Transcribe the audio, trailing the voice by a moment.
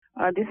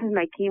This is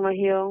Naykima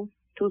Hill,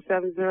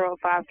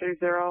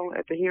 270530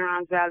 at the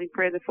Huron Valley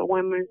Prison for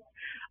Women.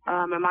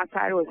 And my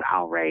title is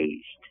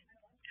Outraged.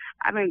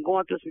 I've been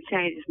going through some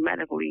changes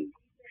medically,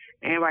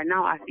 and right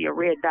now I see a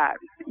red dot.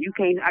 You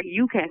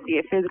can't see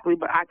it physically,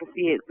 but I can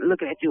see it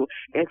looking at you.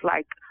 It's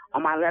like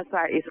on my left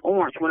side, it's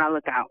orange when I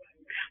look out.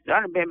 So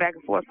I've been back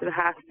and forth to the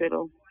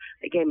hospital.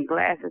 They gave me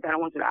glasses. I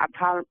went to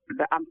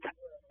the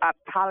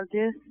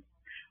optometrist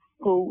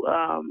who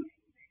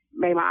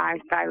made my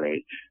eyes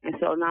dilate, and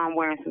so now I'm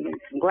wearing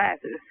some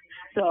glasses.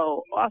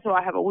 So also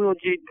I have a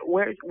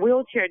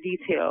wheelchair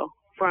detail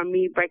from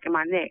me breaking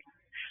my neck.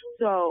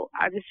 So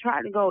I just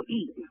tried to go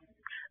eat.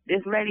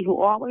 This lady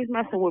who always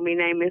messing with me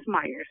named Miss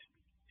Myers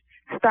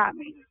stopped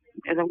me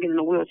as I'm getting in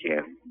a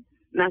wheelchair.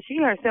 Now she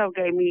herself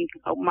gave me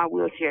my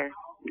wheelchair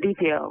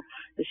detail.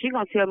 So she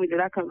gonna tell me that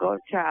I couldn't go to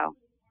child,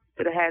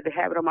 that I had to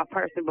have it on my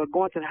person, but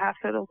going to the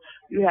hospital,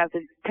 you have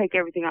to take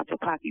everything out your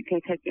pocket. You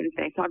can't take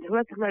anything. So I just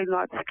let this lady know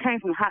I just came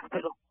from the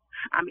hospital.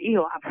 I'm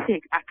ill. I'm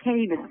sick. I can't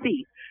even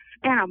see,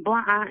 and I'm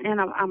blind,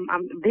 and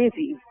I'm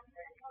dizzy.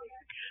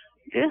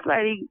 This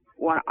lady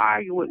want to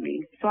argue with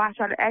me, so I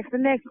try to ask the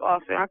next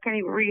officer. I can't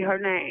even read her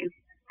name.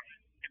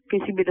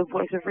 Can she be the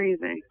voice of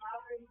reason?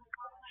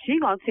 She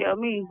gonna tell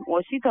me.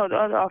 Well, she told the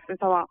other officer,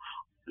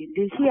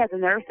 did she have the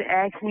nerve to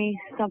ask me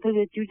something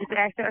that you just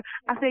asked her?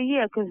 I said,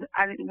 yeah, because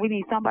we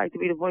need somebody to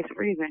be the voice of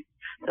reason.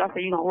 So I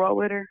said, you gonna roll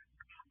with her?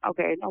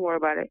 Okay, don't worry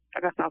about it.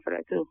 I got something for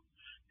that too.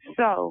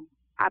 So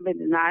I've been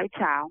denied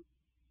child.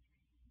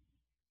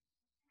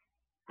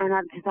 And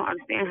I just don't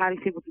understand how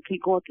these people can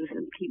keep going through this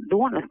and keep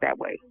doing us that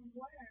way.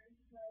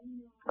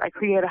 Like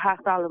create a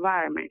hostile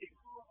environment.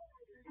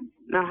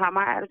 Now how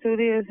my attitude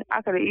is,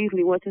 I could have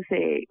easily went and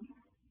said,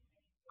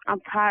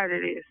 I'm tired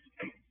of this.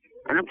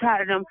 And I'm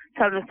tired of them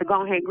telling us to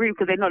go ahead and grieve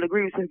because they know the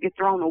grievances get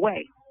thrown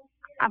away.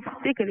 I'm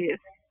sick of this.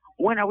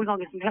 When are we going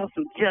to get some help,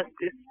 some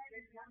justice?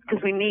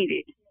 Because we need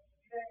it.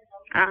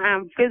 I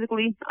am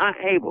physically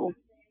unable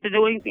to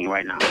do anything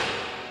right now.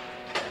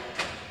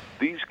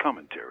 These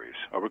commentaries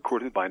are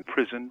recorded by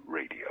Prison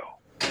Radio.